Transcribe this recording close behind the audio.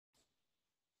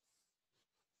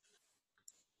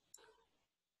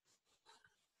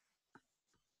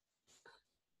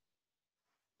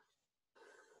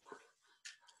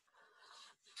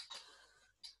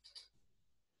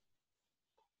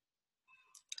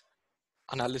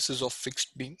Analysis of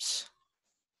fixed beams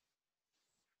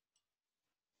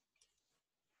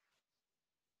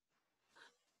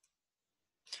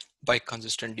by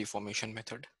consistent deformation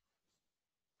method.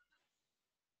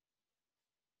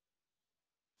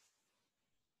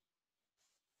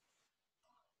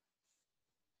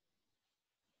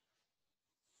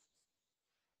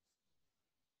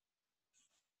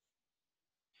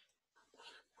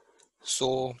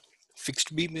 So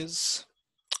fixed beam is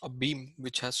a beam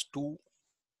which has two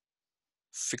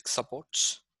fixed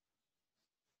supports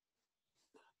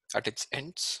at its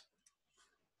ends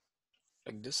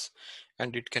like this,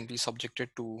 and it can be subjected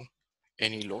to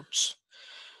any loads.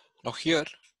 Now here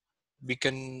we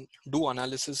can do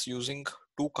analysis using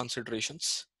two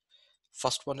considerations.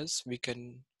 First one is we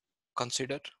can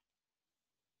consider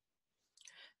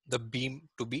the beam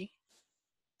to be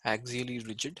axially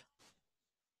rigid,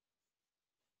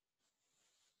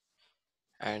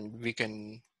 and we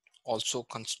can also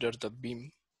consider the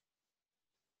beam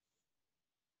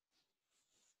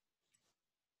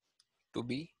to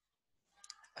be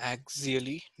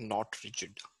axially not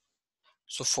rigid.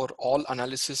 So for all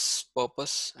analysis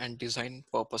purpose and design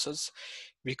purposes,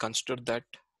 we consider that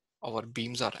our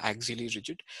beams are axially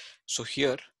rigid. So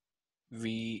here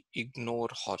we ignore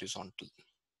horizontal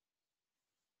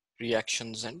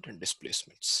reactions and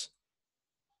displacements.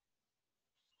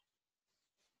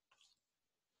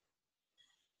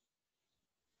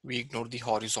 We ignore the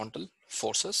horizontal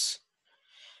forces.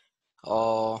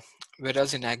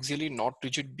 Whereas in axially not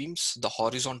rigid beams, the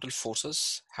horizontal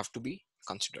forces have to be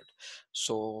considered.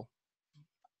 So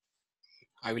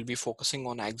I will be focusing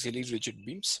on axially rigid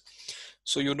beams.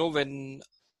 So when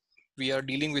we are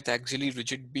dealing with axially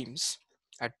rigid beams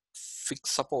at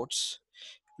fixed supports,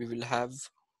 we will have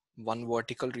one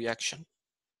vertical reaction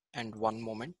and one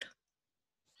moment.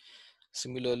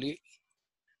 Similarly,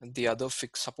 the other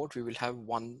fixed support, we will have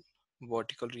one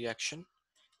vertical reaction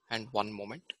and one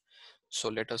moment. So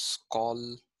let us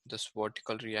call this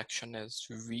vertical reaction as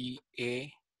VA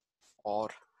or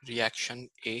reaction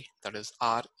A, that is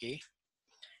RA,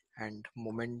 and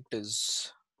moment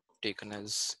is taken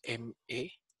as MA.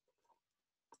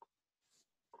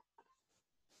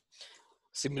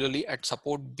 Similarly, at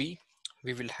support B,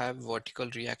 we will have vertical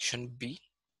reaction B,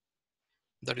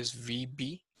 that is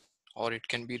VB, or it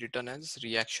can be written as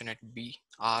reaction at B,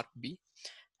 RB,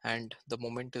 and the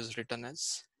moment is written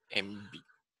as MB.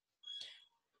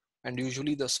 And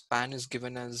usually the span is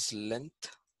given as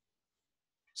length,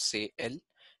 say L,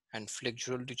 and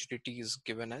flexural rigidity is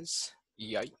given as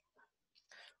EI.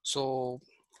 So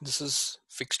this is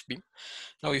fixed beam.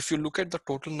 Now if you look at the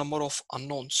total number of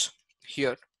unknowns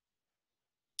here,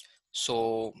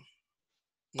 so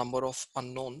number of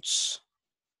unknowns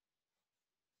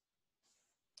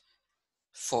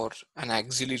for an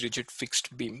axially rigid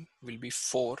fixed beam will be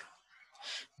 4,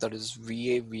 that is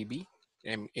VA, VB,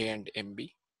 MA and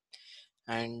MB,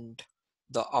 and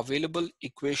the available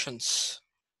equations,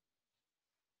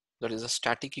 that is a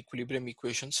static equilibrium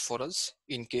equations for us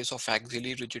in case of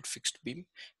axially rigid fixed beam,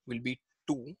 will be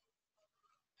 2,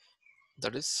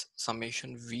 that is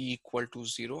summation V equal to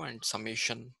 0 and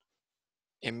summation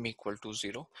M equal to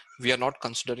 0. We are not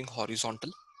considering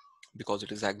horizontal because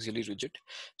it is axially rigid.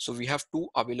 So we have 2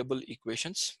 available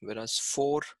equations, whereas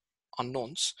 4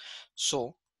 unknowns.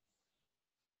 So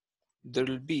there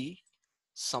will be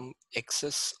some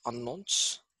excess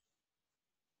unknowns,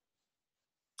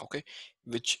 okay,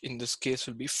 which in this case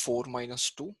will be 4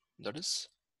 minus 2, that is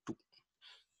 2.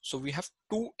 So we have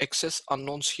 2 excess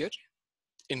unknowns here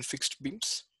in fixed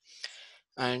beams,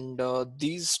 and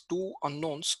these two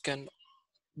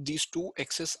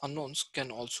excess unknowns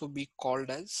can also be called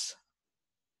as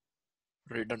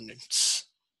redundants,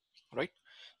 right?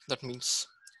 That means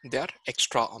they are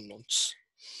extra unknowns.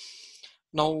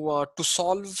 Now to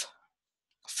solve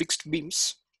fixed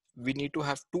beams, we need to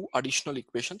have 2 additional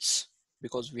equations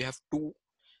because we have 2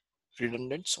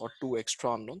 redundants or 2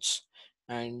 extra unknowns,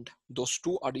 and those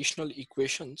 2 additional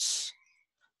equations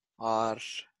are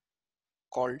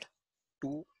called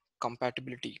 2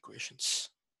 compatibility equations.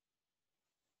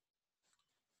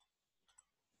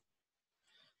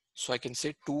 So I can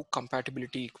say 2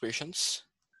 compatibility equations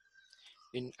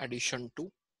in addition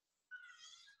to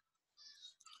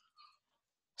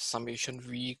summation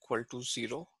V equal to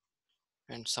 0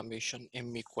 and summation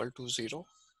M equal to 0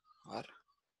 are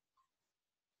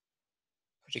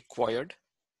required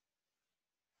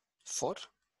for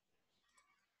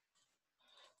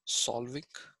solving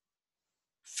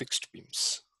fixed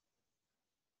beams,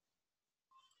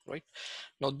 right?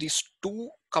 Now these 2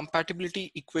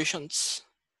 compatibility equations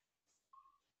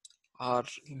are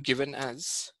given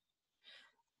as,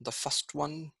 the first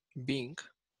one being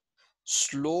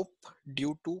slope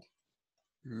due to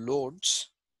loads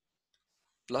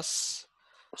plus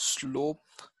slope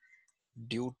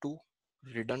due to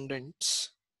redundants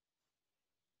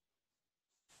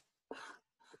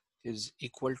is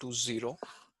equal to 0.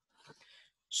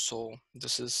 So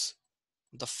this is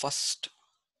the first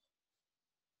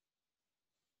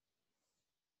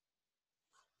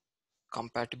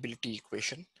compatibility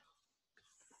equation.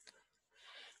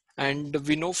 And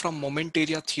we know from moment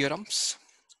area theorems,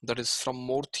 that is from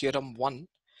Moore theorem 1,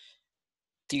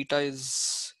 theta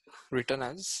is written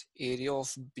as area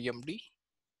of BMD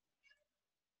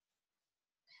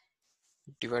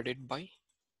divided by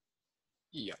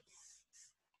EI.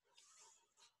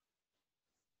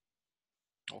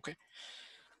 Okay,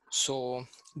 so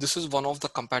this is one of the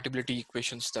compatibility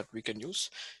equations that we can use.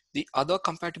 The other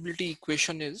compatibility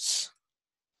equation is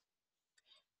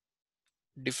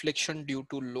deflection due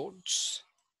to loads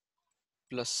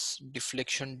plus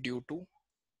deflection due to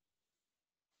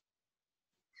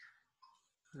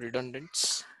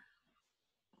redundants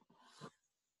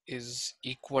is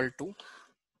equal to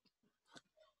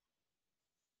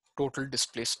total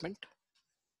displacement,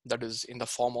 that is in the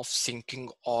form of sinking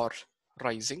or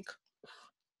rising.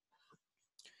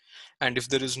 And if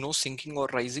there is no sinking or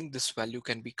rising, this value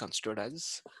can be considered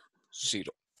as 0.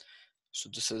 So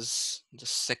this is the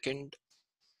second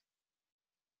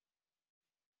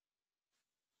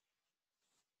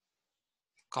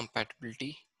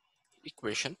compatibility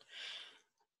equation,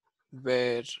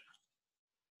 where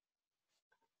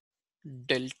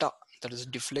delta, that is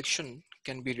deflection,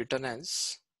 can be written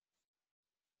as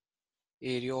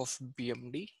area of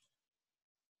BMD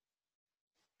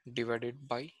divided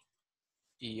by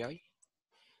EI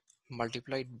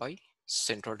multiplied by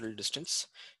centroidal distance,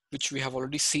 which we have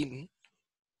already seen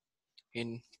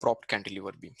in propped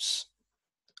cantilever beams.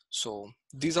 So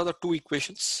these are the two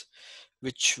equations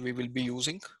which we will be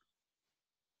using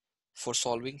for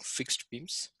solving fixed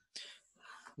beams.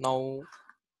 Now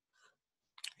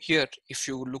here, if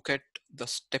you look at the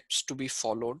steps to be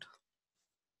followed,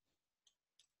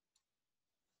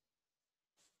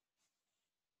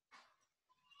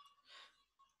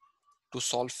 to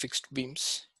solve fixed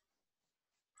beams,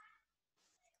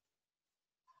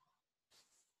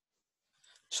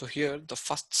 so here the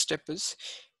first step is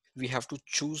we have to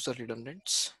choose the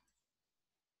redundants.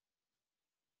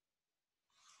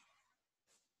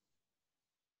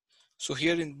 So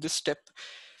here in this step,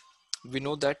 we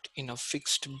know that in a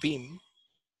fixed beam,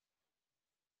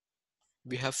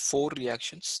 we have 4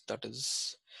 reactions. That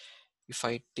is, if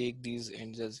I take these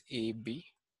ends as A, B,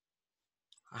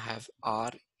 I have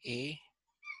R, A,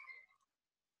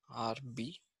 R,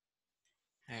 B,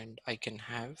 and I can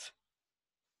have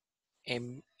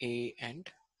M, A, and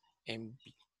M,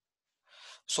 B.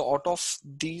 So out of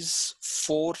these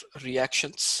 4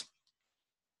 reactions,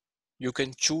 you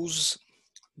can choose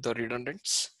the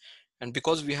redundants, and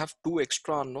because we have 2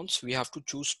 extra unknowns, we have to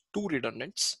choose 2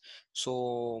 redundants.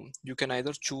 So you can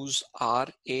either choose R,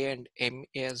 A, and M,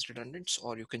 A as redundants,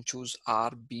 or you can choose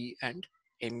R, B, and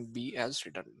M, B as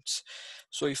redundants.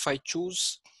 So if I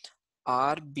choose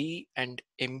R, B, and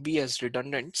M, B as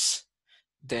redundants,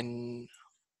 then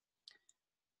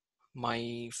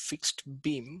my fixed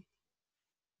beam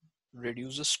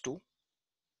reduces to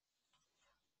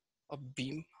a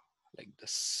beam like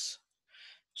this.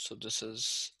 So this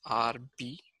is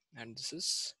RB and this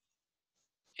is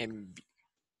MB,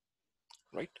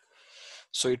 right?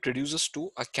 So it reduces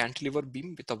to a cantilever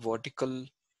beam with a vertical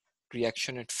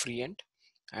reaction at free end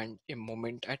and a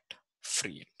moment at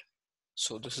free end.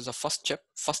 So this is a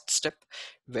first step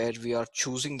where we are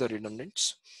choosing the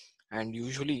redundants, and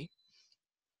usually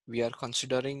we are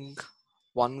considering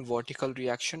one vertical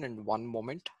reaction and one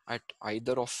moment at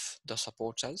either of the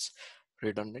supports as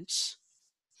redundants.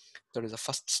 That is the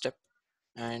first step.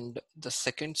 And the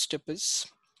second step is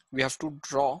we have to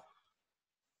draw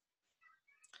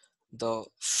the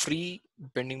free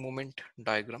bending moment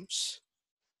diagrams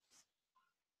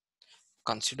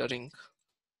considering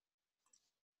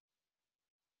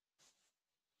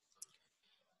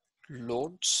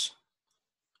loads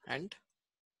and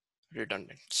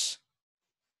redundants.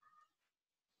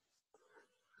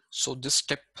 So this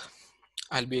step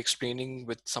I'll be explaining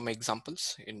with some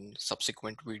examples in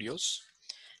subsequent videos.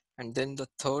 And then the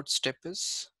third step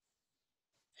is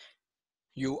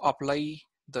you apply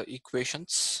the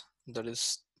equations, that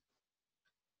is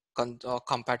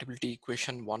compatibility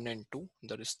equation 1 and 2,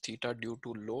 that is theta due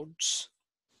to loads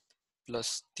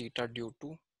plus theta due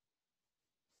to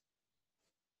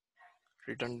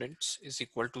redundants is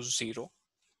equal to 0,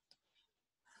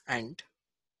 and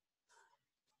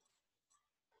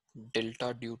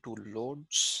delta due to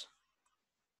loads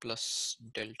plus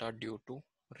delta due to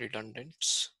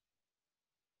redundants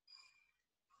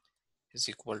is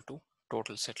equal to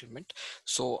total settlement.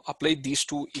 So apply these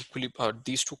two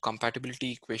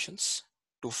compatibility equations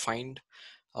to find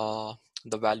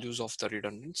the values of the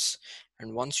redundants,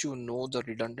 and once you know the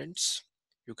redundants,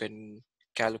 you can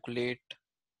calculate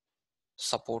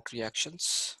support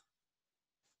reactions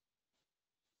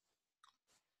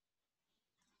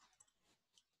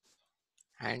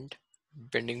and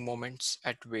bending moments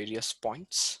at various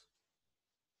points.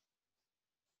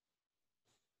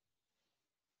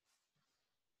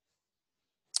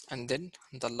 And then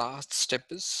the last step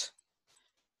is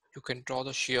you can draw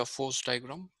the shear force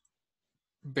diagram,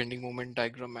 bending moment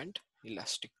diagram, and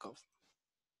elastic curve.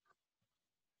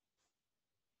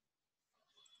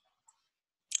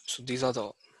 So these are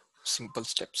the simple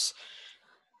steps.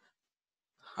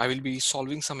 I will be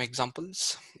solving some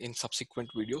examples in subsequent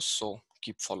videos, so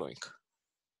keep following.